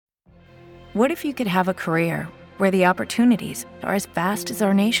What if you could have a career where the opportunities are as vast as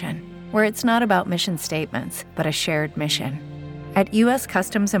our nation, where it's not about mission statements, but a shared mission? At U.S.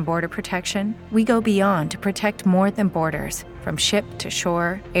 Customs and Border Protection, we go beyond to protect more than borders. From ship to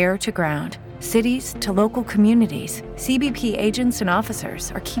shore, air to ground, cities to local communities, CBP agents and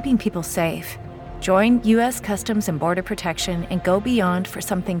officers are keeping people safe. Join U.S. Customs and Border Protection and go beyond for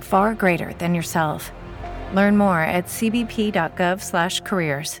something far greater than yourself. Learn more at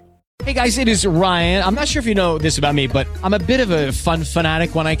cbp.gov/careers. Hey guys, it is Ryan. I'm not sure if you know this about me, but I'm a bit of a fun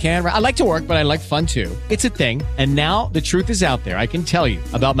fanatic when I can. I like to work, but I like fun too. It's a thing. And now the truth is out there. I can tell you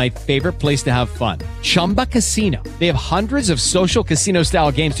about my favorite place to have fun. Chumba Casino. They have hundreds of social casino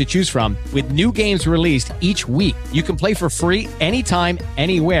style games to choose from with new games released each week. You can play for free anytime,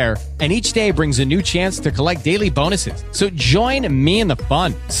 anywhere. And each day brings a new chance to collect daily bonuses. So join me in the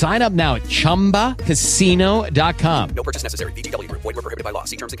fun. Sign up now at ChumbaCasino.com. No purchase necessary. VGW Group. Void where prohibited by law.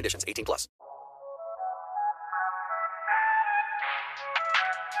 See terms and conditions. 18+.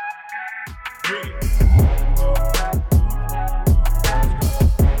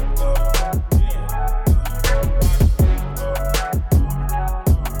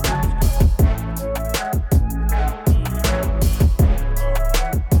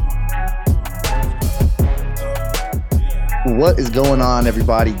 What is going on,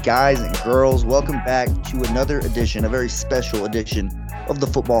 everybody, guys and girls? Welcome back to another edition, a very special edition of the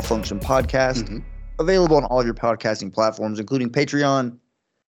Football Function podcast, available on all your podcasting platforms, including Patreon,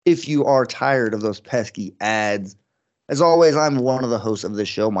 if you are tired of those pesky ads. As always, I'm one of the hosts of this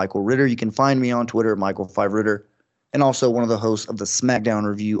show, Michael Ritter. You can find me on Twitter at Michael5Ritter, and also one of the hosts of the SmackDown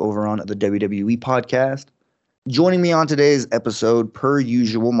Review over on the WWE podcast. Joining me on today's episode, per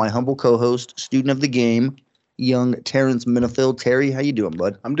usual, my humble co-host, student of the game, young Terrence Minifield. Terry, how you doing,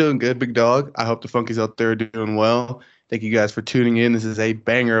 bud? I'm doing good, big dog. I hope the Funkies out there are doing well. Thank you guys for tuning in. This is a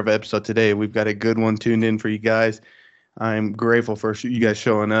banger of an episode today. We've got a good one tuned in for you guys. I'm grateful for you guys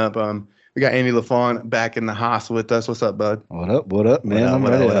showing up. We got Andy LaFawn back in the house with us. What's up, bud? What up, man? I'm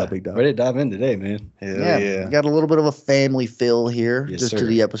ready to dive in today, man. Hell yeah. We got a little bit of a family feel here to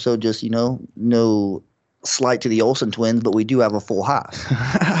the episode. Just, no slight to the Olsen twins, but we do have a full house.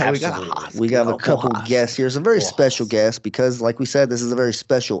 We got a couple guests here. It's a very special guest because, like we said, this is a very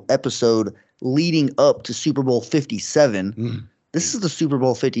special episode leading up to Super Bowl 57. This is the Super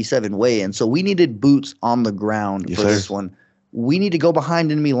Bowl 57 weigh-in, so we needed boots on the ground for this one. We need to go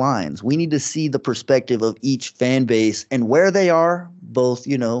behind enemy lines. We need to see the perspective of each fan base and where they are, both,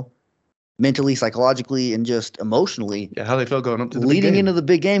 mentally, psychologically, and just emotionally. Yeah, how they feel going up to the leading into the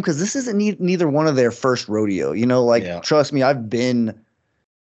big game, because this isn't neither one of their first rodeo. Trust me, I've been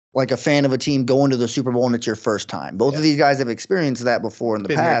like a fan of a team going to the Super Bowl and it's your first time. Both of these guys have experienced that before in the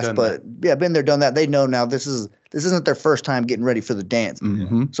past, been there, done that. They know now this isn't their first time getting ready for the dance.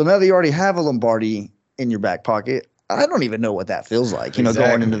 So now that you already have a Lombardi in your back pocket, I don't even know what that feels like,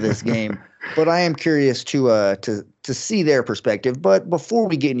 going into this game. But I am curious to see their perspective. But before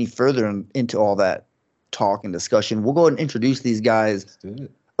we get any further into all that talk and discussion, we'll go ahead and introduce these guys. Let's do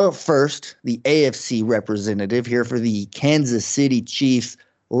it. Up first, the AFC representative here for the Kansas City Chiefs,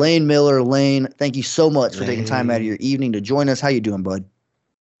 Lane Miller. Lane, thank you so much for taking time out of your evening to join us. How you doing, bud?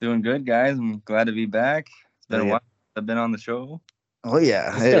 Doing good, guys. I'm glad to be back. It's been a while since I've been on the show. Oh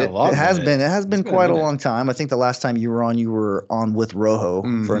yeah, it has been quite a long time. I think the last time you were on with Rojo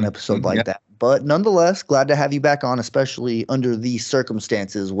for an episode like that. But nonetheless, glad to have you back on, especially under these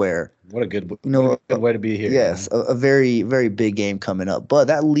circumstances where what a good way to be here. Yes, a very, very big game coming up. But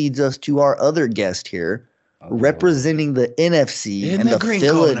that leads us to our other guest here, representing the NFC and the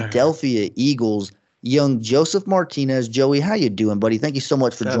Philadelphia Eagles, young Joseph Martinez. Joey, how you doing, buddy? Thank you so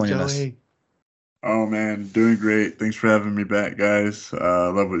much for joining us. Oh, man, doing great. Thanks for having me back, guys.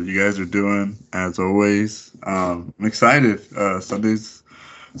 Love what you guys are doing, as always. I'm excited. Sunday's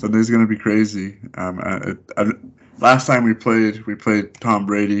going to be crazy. Last time we played Tom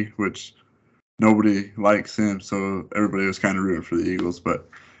Brady, which nobody likes him, so everybody was kind of rooting for the Eagles. But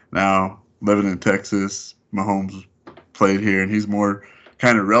now, living in Texas, Mahomes played here, and he's more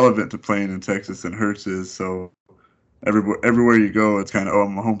kind of relevant to playing in Texas than Hurts is, so everywhere you go, it's kind of,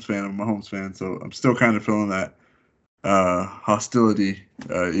 I'm a Mahomes fan. So I'm still kind of feeling that hostility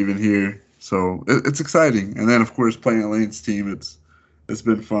even here. So it's exciting. And then, of course, playing Lane's team, it's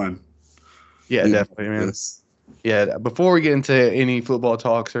been fun. Yeah, definitely, man. Yeah, before we get into any football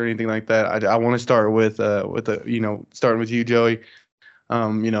talks or anything like that, I want to start with starting with you, Joey.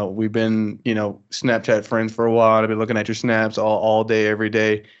 We've been, Snapchat friends for a while. I've been looking at your snaps all day, every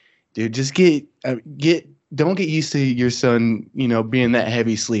day. Dude, just don't get used to your son, being that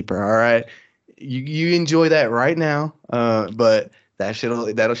heavy sleeper. All right. You enjoy that right now. But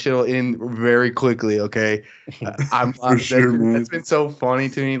That'll end very quickly. Okay, that's been so funny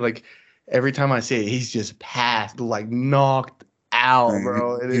to me. Like every time I see it, he's just passed, like knocked out,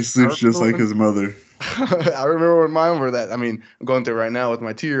 bro. He sleeps just like his mother. I remember when mine were that. I mean, I'm going through it right now with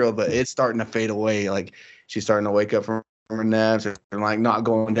my 2-year-old, but it's starting to fade away. Like she's starting to wake up from her naps and like not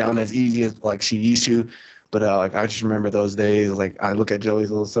going down as easy as like she used to. But like I just remember those days. Like I look at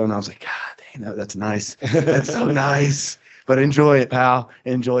Joey's little son, and I was like, God dang, that's nice. That's so nice. But enjoy it, pal.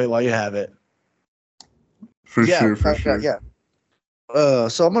 Enjoy it while you have it. For sure. Yeah.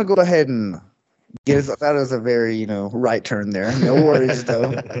 So I'm gonna go ahead and that was a very right turn there. No worries though.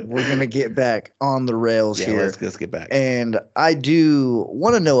 We're gonna get back on the rails here. Let's get back. And I do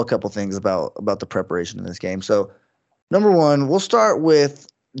want to know a couple things about the preparation in this game. So number one, we'll start with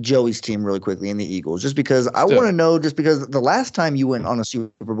Joey's team really quickly in the Eagles, just because I want to know. Just because the last time you went on a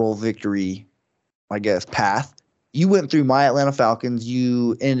Super Bowl victory, I guess path. You went through my Atlanta Falcons.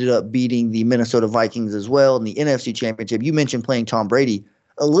 You ended up beating the Minnesota Vikings as well in the NFC Championship. You mentioned playing Tom Brady.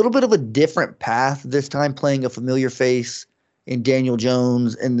 A little bit of a different path this time, playing a familiar face in Daniel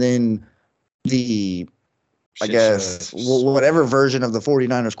Jones, and then the, whatever version of the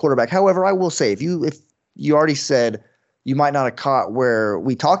 49ers quarterback. However, I will say, if you already said you might not have caught where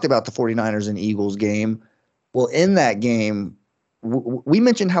we talked about the 49ers and Eagles game, well, in that game, we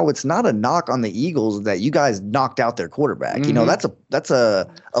mentioned how it's not a knock on the Eagles that you guys knocked out their quarterback. Mm-hmm. That's a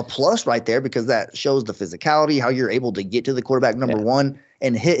plus right there, because that shows the physicality, how you're able to get to the quarterback, number one,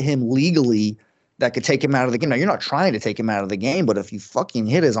 and hit him legally. That could take him out of the game. Now, you're not trying to take him out of the game, but if you fucking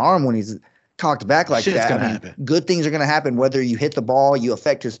hit his arm when he's cocked back like that, good things are going to happen, whether you hit the ball, you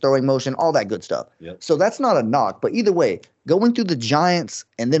affect his throwing motion, all that good stuff. Yep. So that's not a knock. But either way, going through the Giants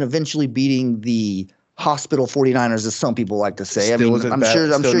and then eventually beating the hospital 49ers, as some people like to say. I'm sure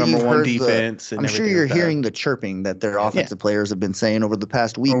you've heard defense. I'm sure you're hearing the chirping that their offensive players have been saying over the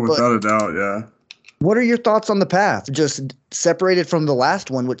past week. Oh, without a doubt, yeah. What are your thoughts on the path? Just separated from the last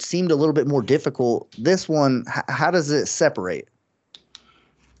one, which seemed a little bit more difficult. This one, how does it separate?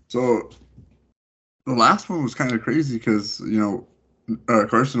 So the last one was kind of crazy because,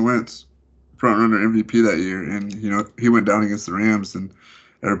 Carson Wentz, front runner MVP that year, and, he went down against the Rams, and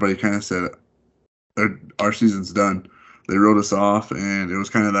everybody kind of said, our season's done. They wrote us off, and it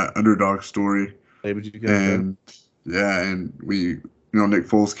was kind of that underdog story. And we, Nick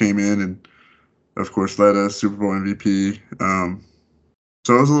Foles came in and, of course, led us Super Bowl MVP.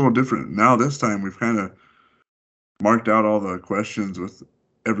 So it was a little different. Now this time we've kind of marked out all the questions with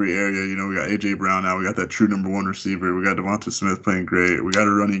every area. We got A.J. Brown now. We got that true number one receiver. We got Devonta Smith playing great. We got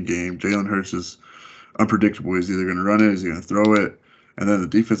a running game. Jalen Hurts is unpredictable. He's either going to run it, is he going to throw it? And then the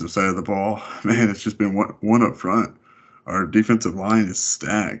defensive side of the ball, man, it's just been one up front. Our defensive line is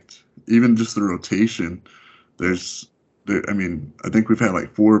stacked. Even just the rotation, I think we've had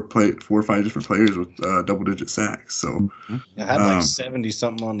like 4 or 5 different players with double-digit sacks. So I had like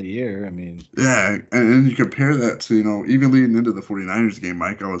 70-something on the year. Yeah, and you compare that to, even leading into the 49ers game,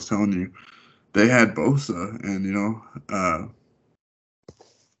 Mike, I was telling you, they had Bosa, and,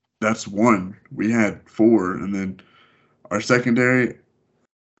 that's one. We had 4, and then our secondary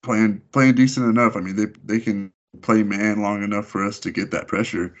playing decent enough. They can play man long enough for us to get that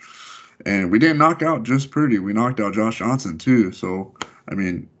pressure. And we didn't knock out just Purdy. We knocked out Josh Johnson too. So,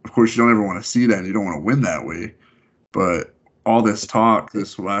 of course, you don't ever want to see that. You don't want to win that way. But all this talk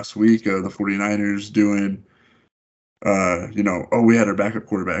this last week of the 49ers doing, we had our backup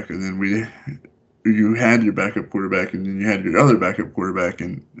quarterback, and then you had your backup quarterback, and then you had your other backup quarterback.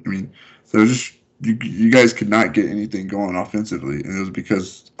 And, so just you guys could not get anything going offensively. And it was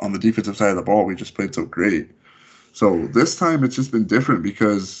because on the defensive side of the ball, we just played so great. So this time it's just been different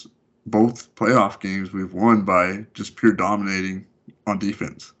because both playoff games we've won by just pure dominating on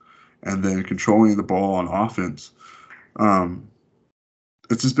defense and then controlling the ball on offense.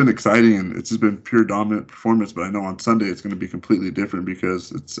 It's just been exciting, and it's just been pure dominant performance. But I know on Sunday it's going to be completely different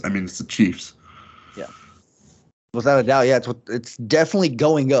because it's the Chiefs. Yeah, without a doubt. Yeah, it's definitely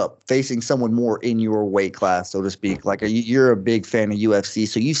going up, facing someone more in your weight class, so to speak. Like you're a big fan of UFC,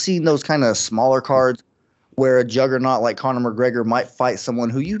 so you've seen those kind of smaller cards where a juggernaut like Conor McGregor might fight someone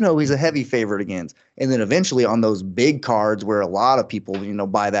who he's a heavy favorite against. And then eventually on those big cards where a lot of people,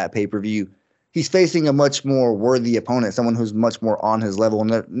 buy that pay-per-view, he's facing a much more worthy opponent, someone who's much more on his level.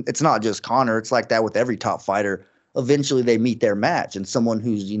 And it's not just Conor. It's like that with every top fighter. Eventually they meet their match, and someone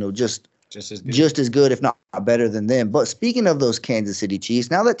who's, just as good, if not better than them. But speaking of those Kansas City Chiefs,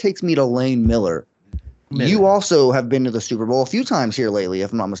 now that takes me to Lane Miller. You also have been to the Super Bowl a few times here lately,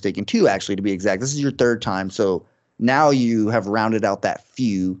 if I'm not mistaken, 2 actually, to be exact. This is your 3rd time, so now you have rounded out that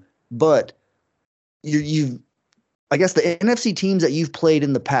few. But you've I guess the NFC teams that you've played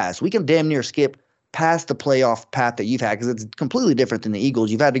in the past, we can damn near skip past the playoff path that you've had because it's completely different than the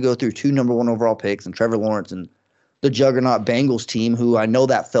Eagles. You've had to go through 2 number 1 overall picks and Trevor Lawrence and the juggernaut Bengals team, who I know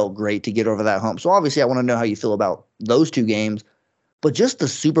that felt great to get over that hump. So obviously I want to know how you feel about those 2 games. But just the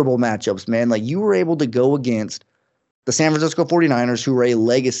Super Bowl matchups, man, like you were able to go against the San Francisco 49ers, who were a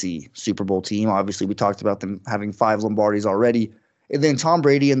legacy Super Bowl team. Obviously, we talked about them having 5 Lombardis already. And then Tom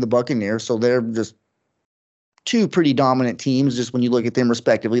Brady and the Buccaneers. So they're just 2 pretty dominant teams, just when you look at them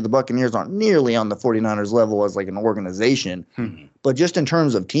respectively. The Buccaneers aren't nearly on the 49ers level as like an organization. But just in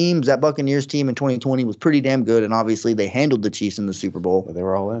terms of teams, that Buccaneers team in 2020 was pretty damn good. And obviously they handled the Chiefs in the Super Bowl. They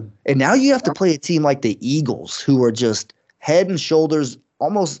were all in. And now you have to play a team like the Eagles, who are just head and shoulders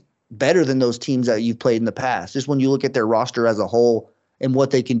almost better than those teams that you've played in the past. Just when you look at their roster as a whole and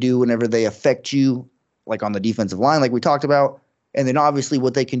what they can do whenever they affect you, like on the defensive line, like we talked about. And then obviously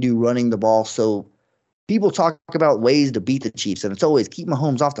what they can do running the ball. So people talk about ways to beat the Chiefs, and it's always keep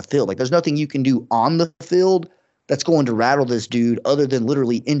Mahomes off the field. Like there's nothing you can do on the field that's going to rattle this dude other than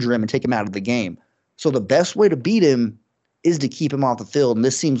literally injure him and take him out of the game. So the best way to beat him is to keep him off the field. And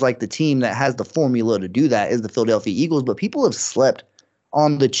this seems like the team that has the formula to do that is the Philadelphia Eagles. But people have slept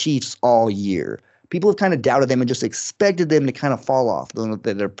on the Chiefs all year. People have kind of doubted them and just expected them to kind of fall off.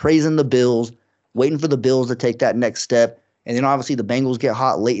 They're praising the Bills, waiting for the Bills to take that next step. And then obviously the Bengals get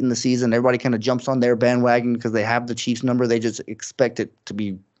hot late in the season. Everybody kind of jumps on their bandwagon because they have the Chiefs number. They just expect it to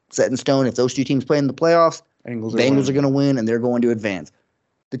be set in stone. If those 2 teams play in the playoffs, Bengals are going to win and they're going to advance.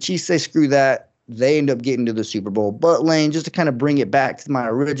 The Chiefs say screw that. They end up getting to the Super Bowl. But Lane, just to kind of bring it back to my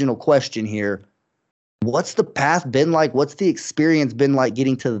original question here, what's the path been like? What's the experience been like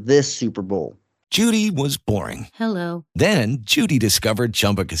getting to this Super Bowl? Judy was boring. Hello. Then Judy discovered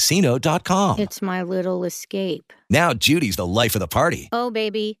ChumbaCasino.com. It's my little escape. Now Judy's the life of the party. Oh,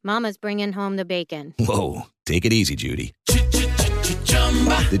 baby, mama's bringing home the bacon. Whoa, take it easy, Judy.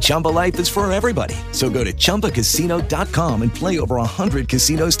 The Chumba life is for everybody. So go to ChumbaCasino.com and play over 100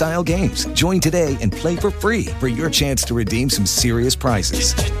 casino-style games. Join today and play for free for your chance to redeem some serious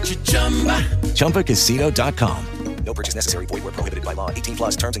prizes. ChumbaCasino.com. No purchase necessary. Void where prohibited by law.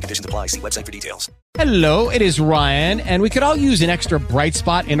 18+ terms and conditions apply. See website for details. Hello, it is Ryan, and we could all use an extra bright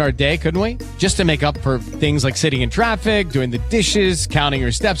spot in our day, couldn't we? Just to make up for things like sitting in traffic, doing the dishes, counting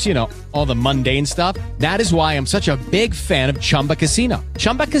your steps, you know, all the mundane stuff. That is why I'm such a big fan of Chumba Casino.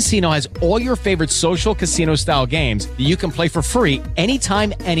 Chumba Casino has all your favorite social casino-style games that you can play for free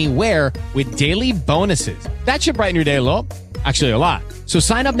anytime, anywhere with daily bonuses. That should brighten your day a little. Actually, a lot. So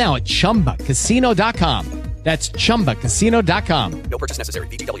sign up now at ChumbaCasino.com. That's ChumbaCasino.com. No purchase necessary.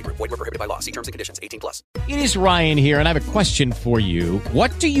 VGW Group. Void where prohibited by law. See terms and conditions. 18+. It is Ryan here, and I have a question for you.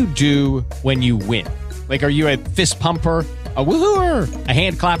 What do you do when you win? Like, are you a fist pumper, a woohooer, a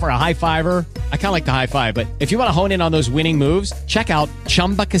hand clapper, a high fiver? I kind of like the high five, but if you want to hone in on those winning moves, check out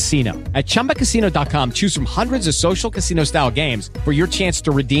Chumba Casino. At ChumbaCasino.com, choose from hundreds of social casino-style games for your chance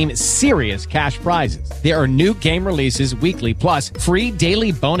to redeem serious cash prizes. There are new game releases weekly, plus free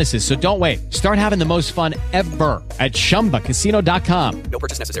daily bonuses, so don't wait. Start having the most fun ever at ChumbaCasino.com. No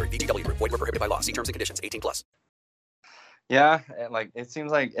purchase necessary. VGW Group. Void where prohibited by law. See terms and conditions. 18+. Yeah, like it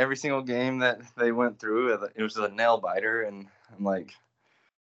seems like every single game that they went through, it was a nail biter, and I'm like,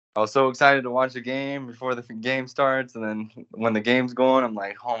 I was so excited to watch the game before the game starts, and then when the game's going, I'm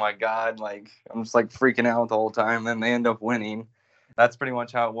like, oh my god, like I'm just like freaking out the whole time. Then they end up winning. That's pretty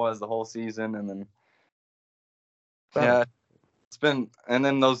much how it was the whole season, and then yeah, it's been, and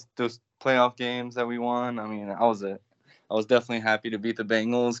then those playoff games that we won. I mean, I was definitely happy to beat the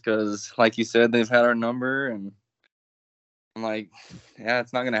Bengals because, like you said, they've had our number, and I'm like, yeah,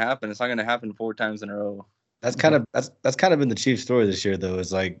 it's not gonna happen. It's not gonna happen 4 times in a row. That's kind of been the Chiefs' story this year, though.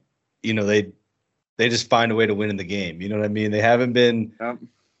 Is like, you know, they just find a way to win in the game. You know what I mean? They haven't been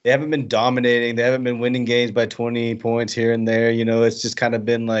dominating. They haven't been winning games by 20 points here and there. You know, it's just kind of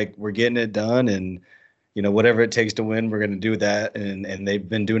been like, we're getting it done, and you know, whatever it takes to win, we're gonna do that. And they've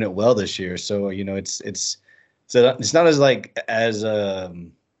been doing it well this year. So you know, it's not as like as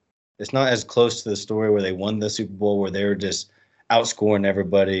it's not as close to the story where they won the Super Bowl, where they were just outscoring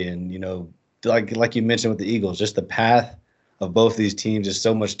everybody. And, you know, like you mentioned with the Eagles, just the path of both these teams is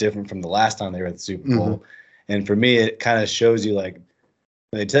so much different from the last time they were at the Super Bowl. Mm-hmm. And for me, it kind of shows you, like,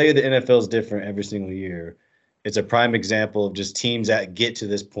 when they tell you the NFL is different every single year, it's a prime example of just teams that get to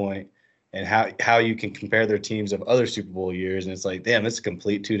this point and how you can compare their teams of other Super Bowl years. And it's like, damn, it's a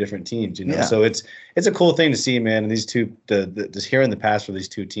complete 2 different teams, you know? Yeah. So it's a cool thing to see, man. And these two, just hearing the past for these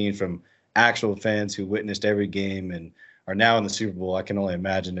 2 teams from actual fans who witnessed every game and are now in the Super Bowl, I can only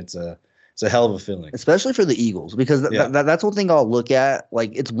imagine it's a hell of a feeling. Especially for the Eagles, because that's one thing I'll look at.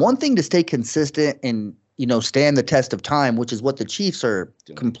 Like, it's one thing to stay consistent and, stand the test of time, which is what the Chiefs are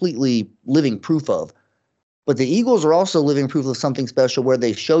completely living proof of. But the Eagles are also living proof of something special where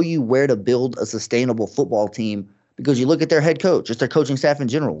they show you where to build a sustainable football team, because you look at their head coach, just their coaching staff in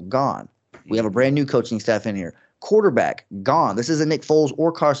general, gone. We have a brand new coaching staff in here. Quarterback, gone. This isn't Nick Foles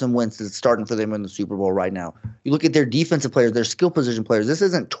or Carson Wentz that's starting for them in the Super Bowl right now. You look at their defensive players, their skill position players. This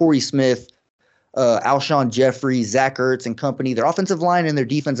isn't Torrey Smith, Alshon Jeffrey, Zach Ertz and company. Their offensive line and their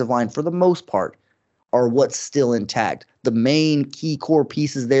defensive line, for the most part, are what's still intact. The main key core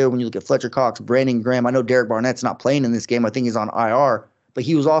pieces there, when you look at Fletcher Cox, Brandon Graham, I know Derek Barnett's not playing in this game. I think he's on IR, but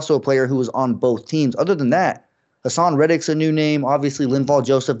he was also a player who was on both teams. Other than that, Hassan Reddick's a new name. Obviously, Linval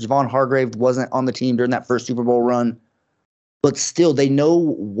Joseph, Javon Hargrave wasn't on the team during that first Super Bowl run. But still, they know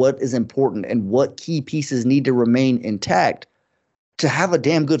what is important and what key pieces need to remain intact to have a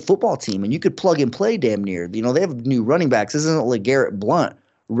damn good football team. And you could plug and play damn near. They have new running backs. This isn't like Garrett Blunt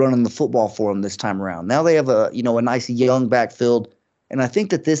running the football for them this time around. Now they have a nice young backfield. And I think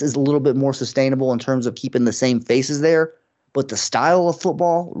that this is a little bit more sustainable in terms of keeping the same faces there. But the style of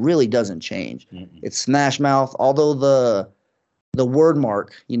football really doesn't change. Mm-hmm. It's smash mouth, although the word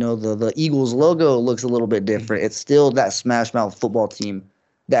mark, the Eagles logo looks a little bit different. It's still that smash mouth football team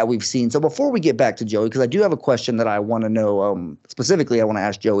that we've seen. So before we get back to Joey, because I do have a question that I want to know, specifically I want to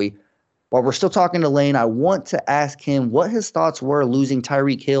ask Joey. While we're still talking to Lane, I want to ask him what his thoughts were losing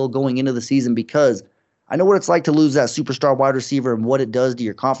Tyreek Hill going into the season, because I know what it's like to lose that superstar wide receiver and what it does to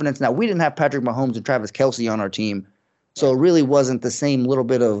your confidence. Now, we didn't have Patrick Mahomes and Travis Kelce on our team, so it really wasn't the same little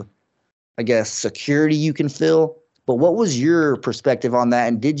bit of, I guess, security you can feel. But what was your perspective on that,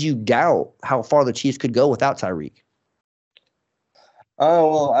 and did you doubt how far the Chiefs could go without Tyreek?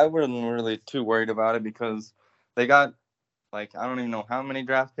 Well, I wasn't really too worried about it because they got, I don't even know how many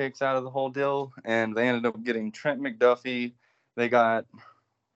draft picks out of the whole deal, and they ended up getting Trent McDuffie. They got,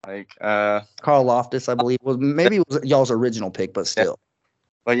 Carl Loftus, I believe. Maybe it was y'all's original pick, but still. Yeah.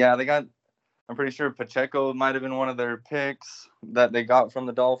 But, yeah, they got, I'm pretty sure Pacheco might have been one of their picks that they got from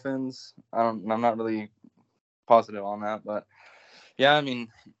the Dolphins. I'm not really positive on that, but yeah, I mean,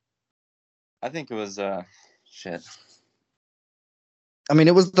 I think it was shit. I mean,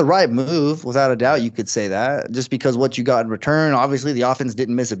 it was the right move, without a doubt. You could say that, just because what you got in return. Obviously, the offense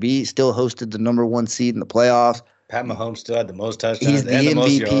didn't miss a beat. Still hosted the number 1 seed in the playoffs. Pat Mahomes still had the most touchdowns. He's the MVP, the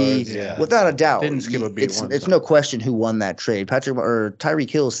most yards. Yeah. Without a doubt. Didn't skip a beat. It's no question who won that trade. Tyreek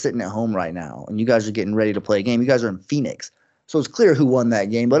Hill is sitting at home right now, and you guys are getting ready to play a game. You guys are in Phoenix, so it's clear who won that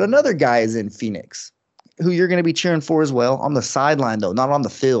game. But another guy is in Phoenix, who you're going to be cheering for as well, on the sideline though, not on the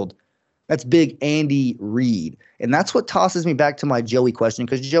field. That's big Andy Reid. And that's what tosses me back to my Joey question,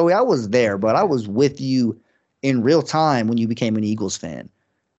 because, Joey, I was there, but I was with you in real time when you became an Eagles fan.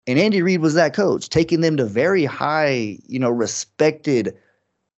 And Andy Reid was that coach, taking them to very high, respected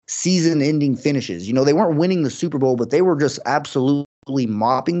season-ending finishes. They weren't winning the Super Bowl, but they were just absolutely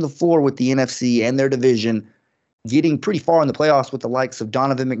mopping the floor with the NFC and their division, getting pretty far in the playoffs with the likes of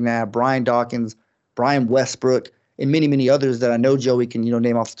Donovan McNabb, Brian Dawkins, Brian Westbrook, and many, many others that I know Joey can,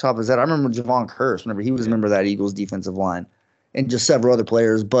 name off the top of his head. I remember Javon Curse whenever he was a member of that Eagles defensive line, and just several other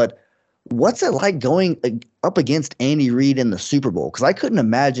players. But what's it like going up against Andy Reid in the Super Bowl? Because I couldn't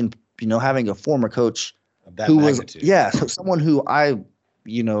imagine, having a former coach who magnitude. So someone who I,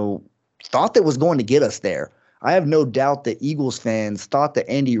 thought that was going to get us there. I have no doubt that Eagles fans thought that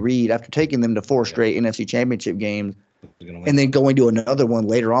Andy Reid, after taking them to 4 straight NFC Championship games, and then going to another one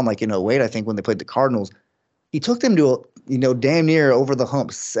later on, like in 2008, I think, when they played the Cardinals, he took them to, damn near over the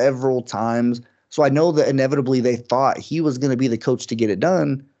hump several times. So I know that inevitably they thought he was going to be the coach to get it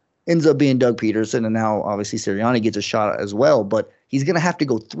done. Ends up being Doug Peterson, and now obviously Sirianni gets a shot as well. But he's going to have to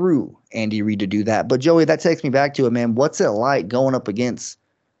go through Andy Reid to do that. But, Joey, that takes me back to it, man. What's it like going up against,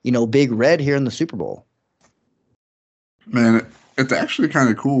 Big Red here in the Super Bowl? Man, it's actually kind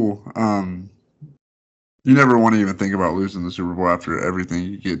of cool. You never want to even think about losing the Super Bowl after everything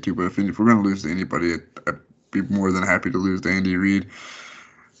you get to. But if we're going to lose to anybody, I'd be more than happy to lose to Andy Reid.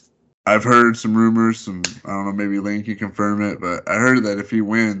 I've heard some rumors, I don't know, maybe Lane can confirm it, but I heard that if he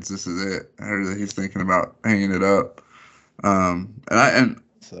wins, this is it. I heard that he's thinking about hanging it up.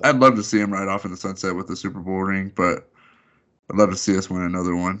 I'd love to see him ride off in the sunset with the Super Bowl ring, but I'd love to see us win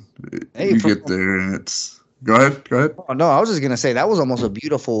another one. You get there and it's... Go ahead. Oh, no, I was just going to say that was almost a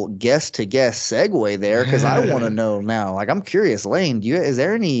beautiful guest-to-guest segue there, because I want to know now. I'm curious, Lane, is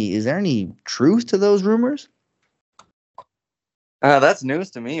there any truth to those rumors? That's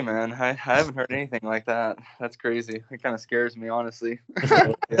news to me, man. I haven't heard anything like that. That's crazy. It kind of scares me, honestly.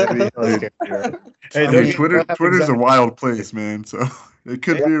 Twitter's a wild place, man. So it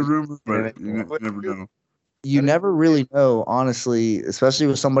could be a rumor, but you never know. you never really know, honestly, especially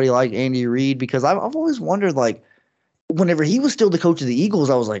with somebody like Andy Reid, because I've always wondered, like, whenever he was still the coach of the Eagles,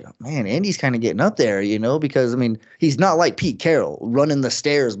 I was like, man, Andy's kind of getting up there, because, I mean, he's not like Pete Carroll running the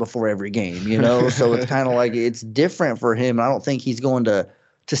stairs before every game, so it's kind of like it's different for him. I don't think he's going to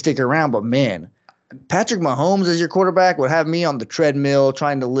stick around, but man, Patrick Mahomes as your quarterback would have me on the treadmill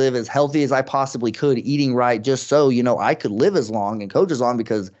trying to live as healthy as I possibly could, eating right, just so, I could live as long and coach as long,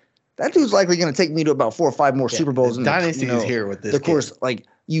 because that dude's likely going to take me to about 4 or 5 more Super Bowls. The dynasty is here with this. Of course, like,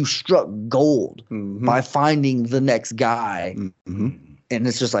 you struck gold by finding the next guy. And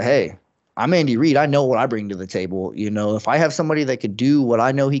it's just like, hey, I'm Andy Reid. I know what I bring to the table. If I have somebody that could do what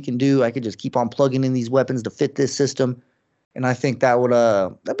I know he can do, I could just keep on plugging in these weapons to fit this system. And I think that would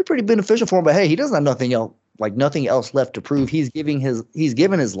that'd be pretty beneficial for him. But hey, he doesn't have nothing else left to prove. He's given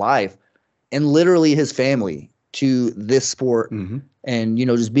his life and literally his family to this sport. And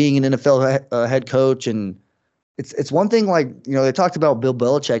just being an NFL head coach, and it's one thing, like, they talked about Bill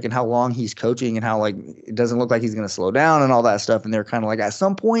Belichick and how long he's coaching and how, like, it doesn't look like he's going to slow down and all that stuff. And they're kind of like, at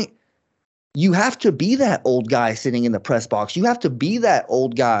some point, you have to be that old guy sitting in the press box. You have to be that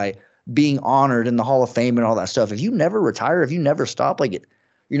old guy being honored in the Hall of Fame and all that stuff. If you never retire, if you never stop, like,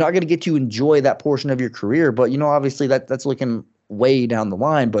 you're not going to get to enjoy that portion of your career. But, obviously that's looking way down the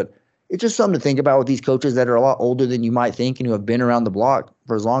line. But it's just something to think about with these coaches that are a lot older than you might think and who have been around the block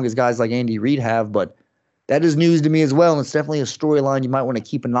for as long as guys like Andy Reid have. But that is news to me as well, and it's definitely a storyline you might want to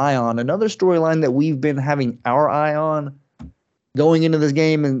keep an eye on. Another storyline that we've been having our eye on going into this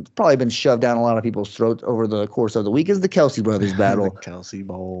game and probably been shoved down a lot of people's throats over the course of the week is the Kelce brothers battle. The Kelce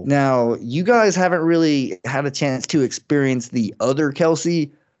Bowl. Now, you guys haven't really had a chance to experience the other Kelce,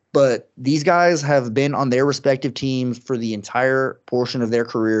 but these guys have been on their respective teams for the entire portion of their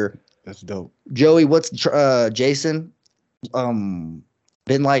career. That's dope. Joey, what's Jason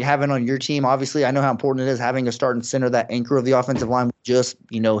been like having on your team? Obviously, I know how important it is having a starting center, that anchor of the offensive line. Just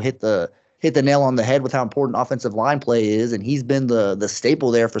hit the nail on the head with how important offensive line play is, and he's been the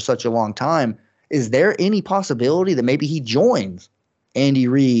staple there for such a long time. Is there any possibility that maybe he joins Andy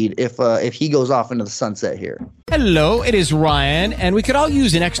Reid if he goes off into the sunset here? Hello, it is Ryan, and we could all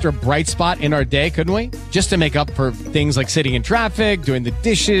use an extra bright spot in our day, couldn't we? Just to make up for things like sitting in traffic, doing the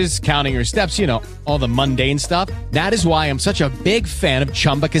dishes, counting your steps, all the mundane stuff. That is why I'm such a big fan of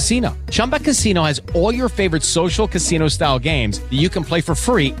Chumba Casino. Chumba Casino has all your favorite social casino-style games that you can play for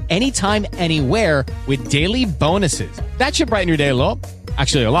free anytime, anywhere with daily bonuses. That should brighten your day a little.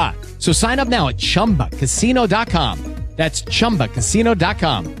 Actually, a lot. So sign up now at ChumbaCasino.com. That's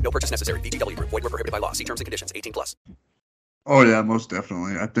ChumbaCasino.com. No purchase necessary. VGW Group. Void where prohibited by law. See terms and conditions. 18+. Oh yeah, most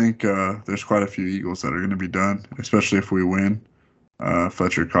definitely. I think there's quite a few Eagles that are going to be done, especially if we win.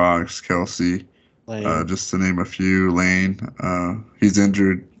 Fletcher Cox, Kelce, just to name a few. Lane, he's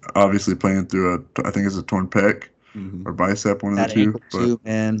injured, obviously playing through I think it's a torn pec or bicep, one of the two. Too,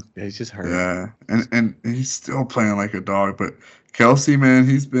 man. Yeah, he's just hurt. Yeah, and he's still playing like a dog. But Kelce, man,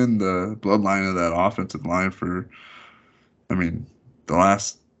 he's been the bloodline of that offensive line for, the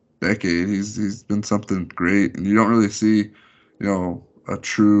last decade. He's been something great, and you don't really see, a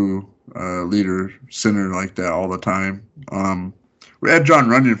true leader center like that all the time. We had John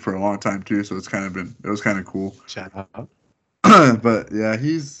Runyon for a long time too, so it was kind of cool. Shout out. But yeah,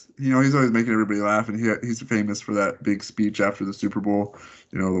 he's always making everybody laugh, and he's famous for that big speech after the Super Bowl.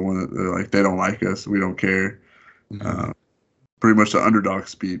 The one that they're like, they don't like us, we don't care. Pretty much the underdog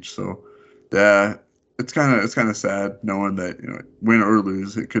speech. So yeah, it's kind of sad knowing that win or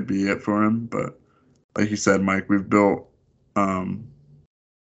lose, it could be it for him. But like you said, Mike, we've built through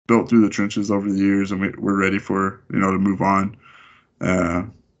the trenches over the years, and we're ready for to move on.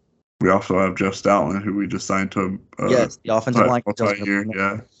 We also have Jeff Stoutland, who we just signed to the offensive line multi-year,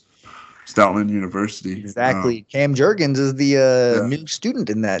 Stoutland University. Exactly. Cam Jurgens is the new student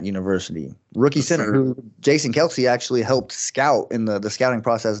in that university, rookie center, who Jason Kelce actually helped scout in the scouting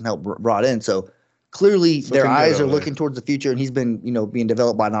process and helped brought in. So clearly their eyes are looking towards the future, and he's been being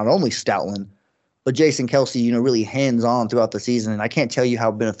developed by not only Stoutland but Jason Kelce, really hands-on throughout the season. And I can't tell you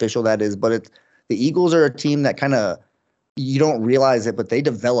how beneficial that is, but the Eagles are a team that kind of, you don't realize it, but they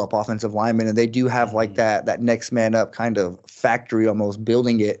develop offensive linemen, and they do have like that next man up kind of factory almost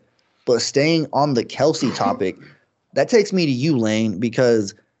building it. But staying on the Kelce topic, that takes me to you, Lane,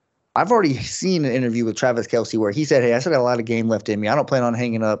 because I've already seen an interview with Travis Kelce where he said, hey, I still got a lot of game left in me. I don't plan on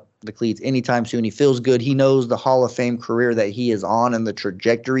hanging up the cleats anytime soon. He feels good. He knows the Hall of Fame career that he is on and the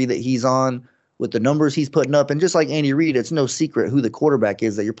trajectory that he's on with the numbers he's putting up. And just like Andy Reid, it's no secret who the quarterback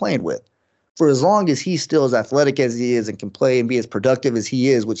is that you're playing with. For as long as he's still as athletic as he is and can play and be as productive as he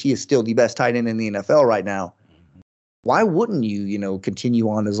is, which he is still the best tight end in the NFL right now, why wouldn't you, continue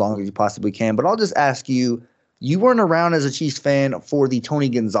on as long as you possibly can? But I'll just ask you, You weren't around as a Chiefs fan for the Tony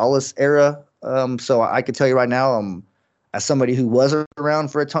Gonzalez era. So I could tell you right now, as somebody who was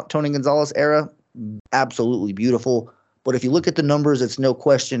around for a Tony Gonzalez era, absolutely beautiful. But if you look at the numbers, it's no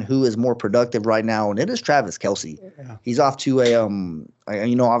question who is more productive right now, and it is Travis Kelce. Yeah. He's off to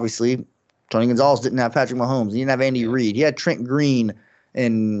obviously Tony Gonzalez didn't have Patrick Mahomes. He didn't have Andy Reid. He had Trent Green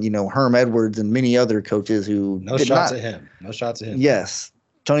and, Herm Edwards and many other coaches who No shots at him. Yes.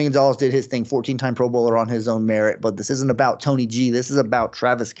 Tony Gonzalez did his thing, 14-time Pro Bowler on his own merit, but this isn't about Tony G. This is about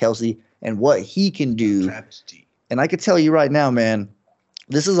Travis Kelce and what he can do. Travis G. And I could tell you right now, man,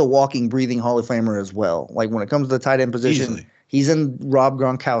 this is a walking, breathing Hall of Famer as well. Like when it comes to the tight end position, he's in Rob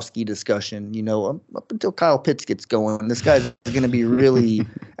Gronkowski discussion, up until Kyle Pitts gets going. This guy's going to be really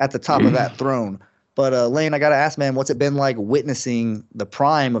at the top of that throne. But Lane, I got to ask, man, what's it been like witnessing the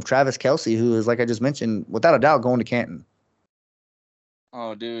prime of Travis Kelce, who is, like I just mentioned, without a doubt going to Canton?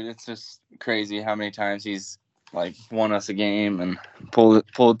 Oh, dude, it's just crazy how many times he's like won us a game and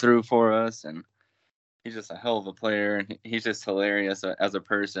pulled through for us, and he's just a hell of a player, and he's just hilarious as a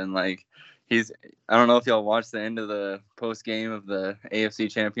person. Like I don't know if y'all watched the end of the post game of the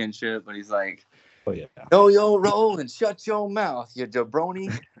AFC Championship, but he's like, "Oh yeah, know your role and shut your mouth, you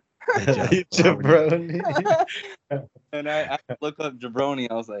jabroni." Jabroni. And I looked up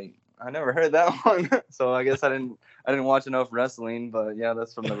jabroni. I was like, I never heard that one. So I guess I didn't watch enough wrestling, but yeah,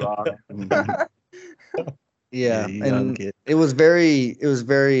 that's from The Rock. Yeah, and it was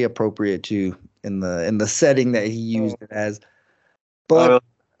very appropriate too in the setting that he used it as. But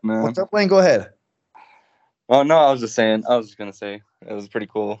what's up, Lane? Go ahead. Well, no, I was just gonna say it was pretty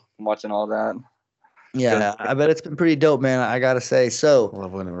cool watching all that. Yeah, I bet it's been pretty dope, man. I gotta say. So I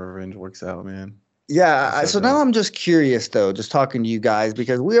love when revenge works out, man. Yeah, so now I'm just curious, though, just talking to you guys,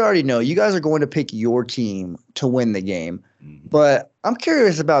 because we already know you guys are going to pick your team to win the game. But I'm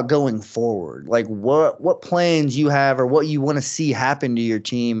curious about going forward, like what plans you have or what you want to see happen to your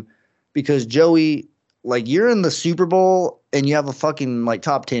team. Because, Joey, like, you're in the Super Bowl and you have a fucking, like,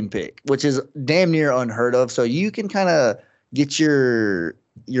 top 10 pick, which is damn near unheard of. So you can kind of get your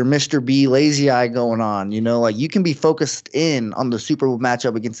Mr. B lazy eye going on, like you can be focused in on the Super Bowl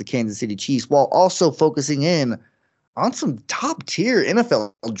matchup against the Kansas City Chiefs while also focusing in on some top tier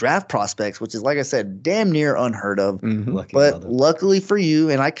NFL draft prospects, which is, like I said, damn near unheard of. But luckily for you,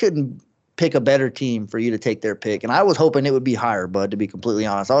 and I couldn't pick a better team for you to take their pick. And I was hoping it would be higher, Bud, to be completely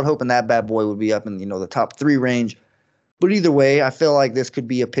honest. I was hoping that bad boy would be up in, the top 3 range. But either way, I feel like this could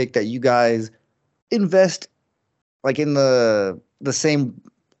be a pick that you guys invest like in the same,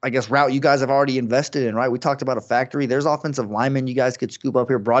 I guess, route you guys have already invested in, right? We talked about a factory. There's offensive linemen you guys could scoop up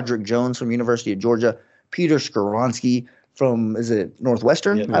here. Broderick Jones from University of Georgia. Peter Skoronski from, is it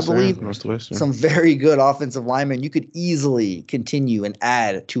Northwestern, I believe? Northwestern. Some very good offensive linemen. You could easily continue and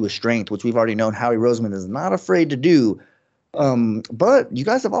add to a strength, which we've already known Howie Roseman is not afraid to do. But you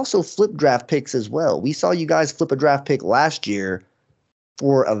guys have also flipped draft picks as well. We saw you guys flip a draft pick last year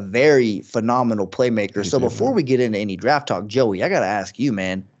for a very phenomenal playmaker. So before we get into any draft talk, Joey, I got to ask you,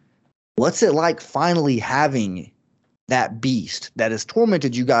 man, what's it like finally having that beast that has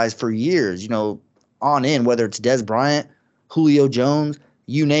tormented you guys for years, on in, whether it's Dez Bryant, Julio Jones,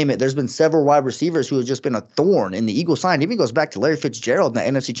 you name it. There's been several wide receivers who have just been a thorn in the Eagles' side. It even goes back to Larry Fitzgerald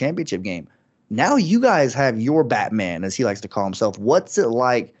in the NFC Championship game. Now you guys have your Batman, as he likes to call himself. What's it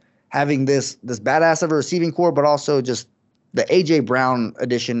like having this badass of a receiving core, but also just the A.J. Brown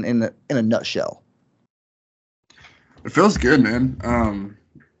edition in a nutshell? It feels good, man.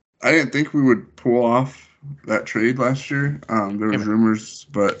 I didn't think we would pull off that trade last year. There was rumors,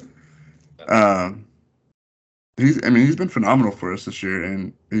 but he's been phenomenal for us this year,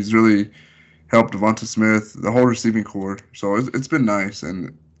 and he's really helped Devonta Smith, the whole receiving core. So it's been nice,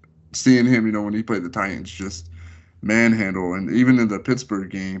 and seeing him, when he played the Titans, just manhandle, and even in the Pittsburgh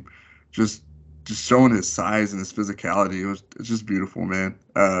game, just showing his size and his physicality. It's just beautiful, man.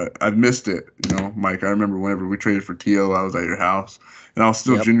 I've missed it, Mike. I remember whenever we traded for T.O., I was at your house, and I was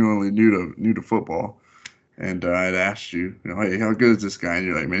still genuinely new to football. And I'd asked you, hey, how good is this guy? And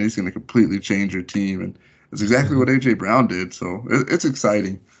you're like, man, he's going to completely change your team. And it's exactly what A.J. Brown did. So it's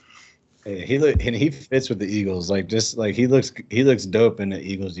exciting. Hey, he fits with the Eagles. Like, just like he looks dope in the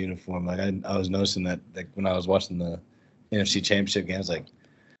Eagles uniform. Like I was noticing that, like, when I was watching the NFC Championship game, I was like,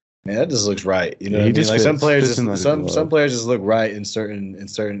 man, that just looks right. What I mean? Like some players just look right in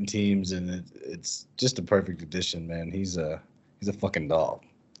certain teams, and it's just a perfect addition, man. He's a fucking dog.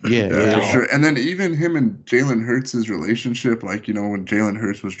 Yeah, for sure. And then even him and Jalen Hurts' relationship, like, when Jalen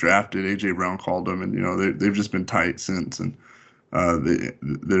Hurts was drafted, A.J. Brown called him, and, they've just been tight since. And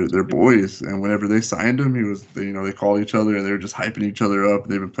they're boys. And whenever they signed him, they call each other, and they were just hyping each other up.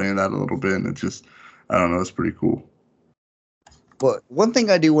 They've been playing that a little bit, and it's just I don't know. It's pretty cool. But one thing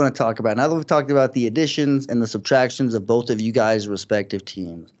I do want to talk about, now that we've talked about the additions and the subtractions of both of you guys' respective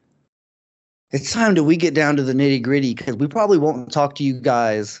teams, it's time that we get down to the nitty gritty, because we probably won't talk to you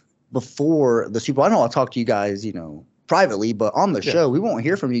guys before the Super Bowl. I know I'll talk to you guys, privately, but on the show, we won't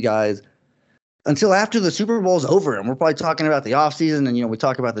hear from you guys until after the Super Bowl's over. And we're probably talking about the offseason, and, we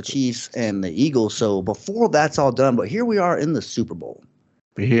talk about the Chiefs and the Eagles. So before that's all done, but here we are in the Super Bowl.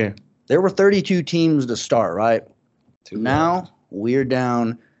 We're here. There were 32 teams to start, right? Now we're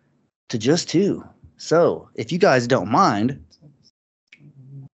down to just 2. So if you guys don't mind,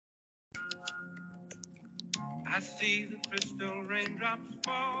 I see the crystal raindrops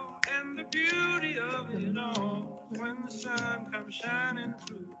fall and the beauty of it all when the sun comes shining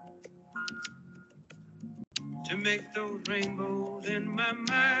through to make those rainbows in my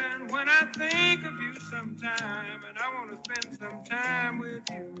mind when I think of you sometime, and I want to spend some time with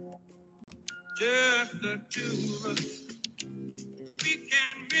you, just the two of us. We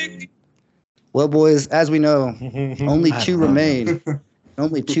can make it. Well, boys, as we know, only 2 remain.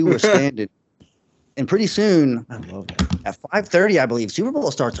 Only 2 are standing. And pretty soon, at 5:30, I believe, Super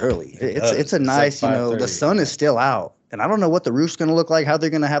Bowl starts early. It's a nice, like the sun is still out. And I don't know what the roof's going to look like, how they're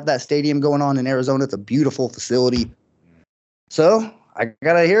going to have that stadium going on in Arizona. It's a beautiful facility. So I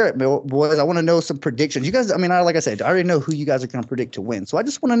got to hear it, boys. I want to know some predictions. You guys, like I said, I already know who you guys are going to predict to win. So I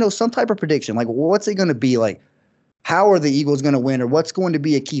just want to know some type of prediction. Like, what's it going to be? Like, how are the Eagles going to win, or what's going to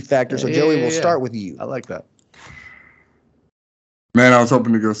be a key factor? So, Joey, we'll start with you. I like that. Man, I was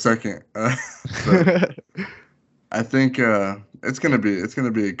hoping to go second. I think it's gonna be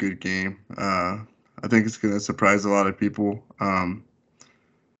a good game. I think it's gonna surprise a lot of people.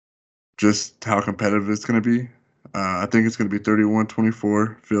 Just how competitive it's gonna be. I think it's gonna be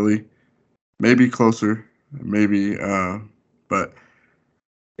 31-24 Philly, maybe closer, maybe. But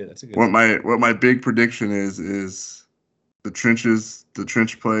that's a good what my big prediction is the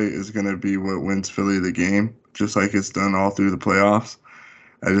trench play is gonna be what wins Philly the game, just like it's done all through the playoffs.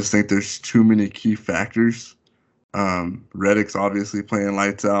 I just think there's too many key factors. Reddick's obviously playing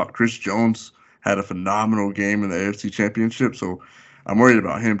lights out. Chris Jones had a phenomenal game in the AFC Championship, so I'm worried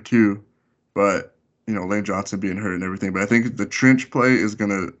about him too. But, Lane Johnson being hurt and everything. But I think the trench play is going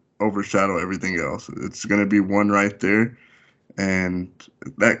to overshadow everything else. It's going to be one right there, and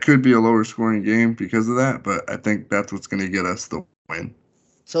that could be a lower scoring game because of that, but I think that's what's going to get us the win.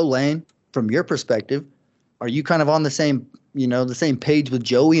 So, Lane, from your perspective, are you kind of on the same page with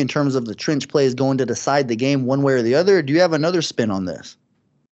Joey in terms of the trench play is going to decide the game one way or the other? Or do you have another spin on this?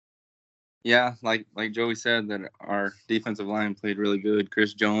 Yeah, like Joey said, that our defensive line played really good.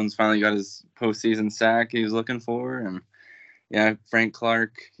 Chris Jones finally got his postseason sack he was looking for. And, yeah, Frank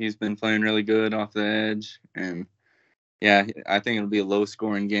Clark, he's been playing really good off the edge. And, yeah, I think it'll be a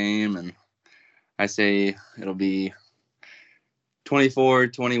low-scoring game. And I say it'll be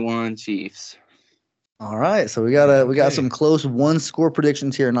 24-21 Chiefs. All right, so we got some close one-score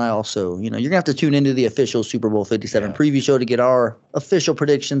predictions here, and I also, you're gonna have to tune into the official Super Bowl 57 preview show to get our official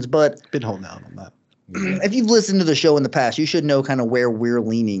predictions. But been holding out on that. If you've listened to the show in the past, you should know kind of where we're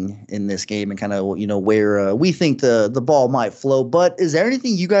leaning in this game and kind of where we think the ball might flow. But is there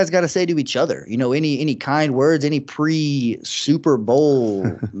anything you guys got to say to each other? Any kind words, any pre-Super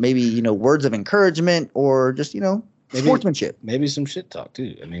Bowl, maybe words of encouragement, or just maybe sportsmanship, maybe some shit talk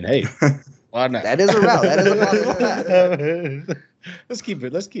too. Hey. Why not? That is a route. That is a possible path. Let's keep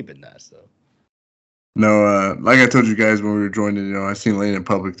it nice though. No, like I told you guys when we were joining, I seen Lane in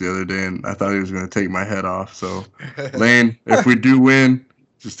public the other day, and I thought he was going to take my head off. So, Lane, if we do win,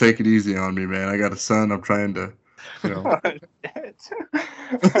 just take it easy on me, man. I got a son. I'm trying to,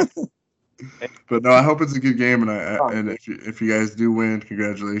 But no, I hope it's a good game, and if you guys do win,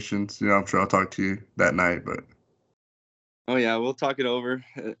 congratulations. I'm sure I'll talk to you that night, but. Oh yeah, we'll talk it over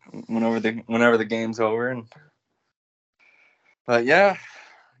whenever the game's over, but yeah,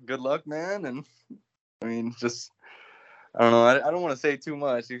 good luck, man. And I don't know. I don't want to say too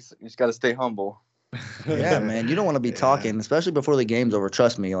much. You just got to stay humble. Yeah, man. You don't want to be talking, especially before the game's over.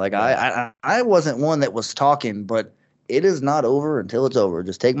 Trust me. Like I wasn't one that was talking, but it is not over until it's over.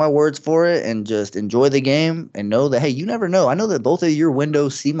 Just take my words for it and just enjoy the game and know that, hey, you never know. I know that both of your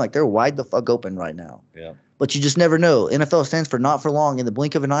windows seem like they're wide the fuck open right now. Yeah. But you just never know. NFL stands for not for long. In the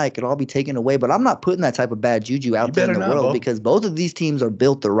blink of an eye, it could all be taken away. But I'm not putting that type of bad juju out there in the world because both of these teams are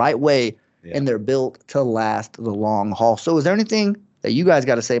built the right way, and they're built to last the long haul. So is there anything that you guys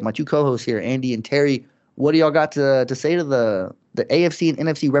got to say? My two co-hosts here, Andy and Terry, what do y'all got to say to the AFC and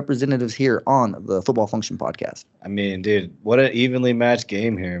NFC representatives here on the Football Function podcast? Dude, what an evenly matched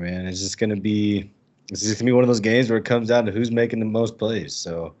game here, man. It's just going to be one of those games where it comes down to who's making the most plays.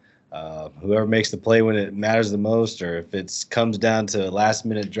 So Whoever makes the play when it matters the most, or if it comes down to a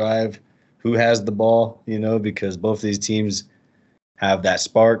last-minute drive, who has the ball, because both these teams have that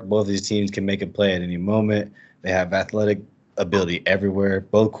spark. Both these teams can make a play at any moment. They have athletic ability everywhere.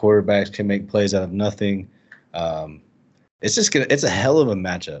 Both quarterbacks can make plays out of nothing. It's a hell of a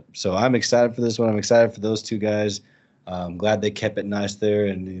matchup. So I'm excited for this one. I'm excited for those two guys. I'm glad they kept it nice there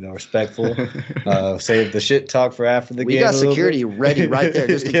and, respectful. Save the shit talk for after the game. We got security ready right there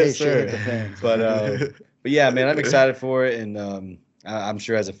just in case shit hit the fans. But yeah, man, I'm excited for it. And I'm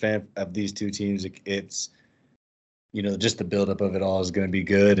sure as a fan of these two teams, it's, just the buildup of it all is going to be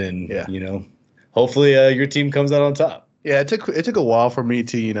good. And, hopefully your team comes out on top. Yeah, it took a while for me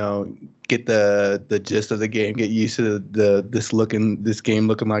to, get the gist of the game, get used to this game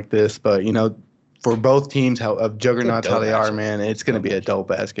looking like this. But, for both teams of juggernauts how they are, man, it's going to be a dope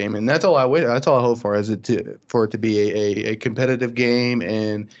ass game, and that's all I wait. That's all I hope for for it to be a competitive game,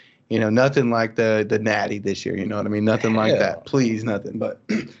 and nothing like the Natty this year. You know what I mean? Nothing like that. Please, nothing. But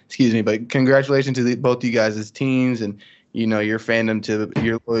excuse me. But congratulations to both you guys as teams, and your fandom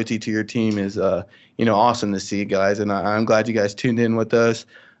your loyalty to your team is awesome to see, guys. And I'm glad you guys tuned in with us.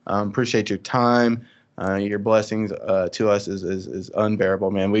 Appreciate your time. Your blessings to us is unbearable,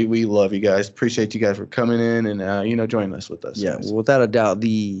 man. We love you guys. Appreciate you guys for coming in and joining us with us. Yeah, well, without a doubt,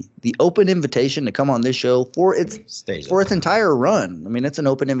 the open invitation to come on this show for its entire run. I mean, it's an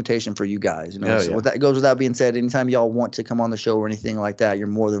open invitation for you guys. With that goes without being said. Anytime y'all want to come on the show or anything like that, you're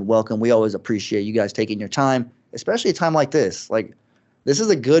more than welcome. We always appreciate you guys taking your time, especially a time like this. Like, this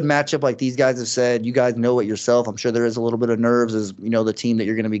is a good matchup, like these guys have said. You guys know it yourself. I'm sure there is a little bit of nerves as, the team that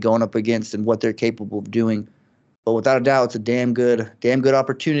you're going to be going up against and what they're capable of doing. But without a doubt, it's a damn good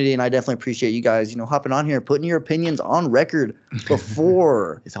opportunity, and I definitely appreciate you guys, hopping on here, putting your opinions on record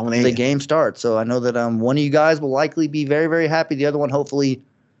before the game starts. So I know that one of you guys will likely be very, very happy. The other one, hopefully,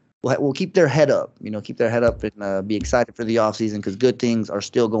 will keep their head up, and be excited for the offseason because good things are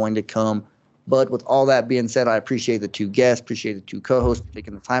still going to come. But with all that being said, I appreciate the two guests, appreciate the two co-hosts for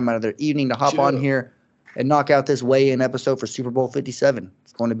taking the time out of their evening to hop on here and knock out this weigh-in episode for Super Bowl 57.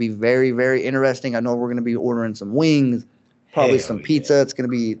 It's going to be very, very interesting. I know we're going to be ordering some wings, probably some pizza. It's going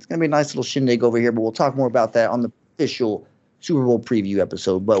to be a nice little shindig over here, but we'll talk more about that on the official Super Bowl preview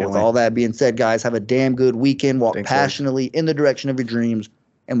episode. But with all that being said, guys, have a damn good weekend. Walk passionately in the direction of your dreams,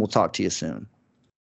 and we'll talk to you soon.